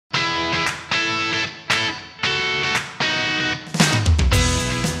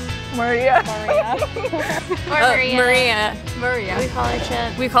Maria. Or Maria. Maria. Maria. We call her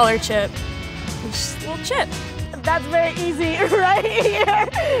Chip. We call her Chip. She's a little Chip. That's very easy, right here,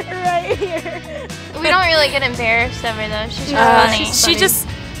 right here. We don't really get embarrassed of her though. She's funny.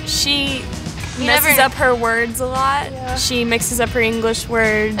 She You messes never- up her words a lot. Yeah. She mixes up her English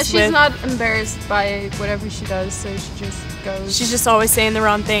words. And she's with, not embarrassed by whatever she does, so she just goes. She's just always saying the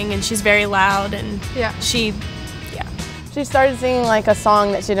wrong thing, and she's very loud, and yeah. she started singing like a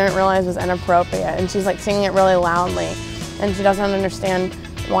song that she didn't realize was inappropriate, and she's like singing it really loudly, and she doesn't understand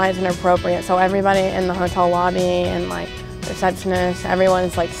why it's inappropriate. So everybody in the hotel lobby and like receptionist,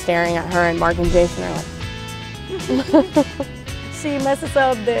 everyone's like staring at her, and Mark and Jason are like. She messes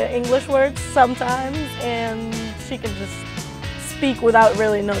up the English words sometimes, and she can just speak without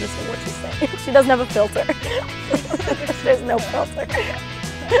really noticing what she's saying. She doesn't have a filter. There's no filter.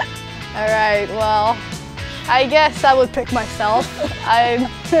 All right, well, I guess I would pick myself. I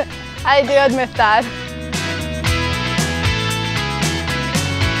do admit that.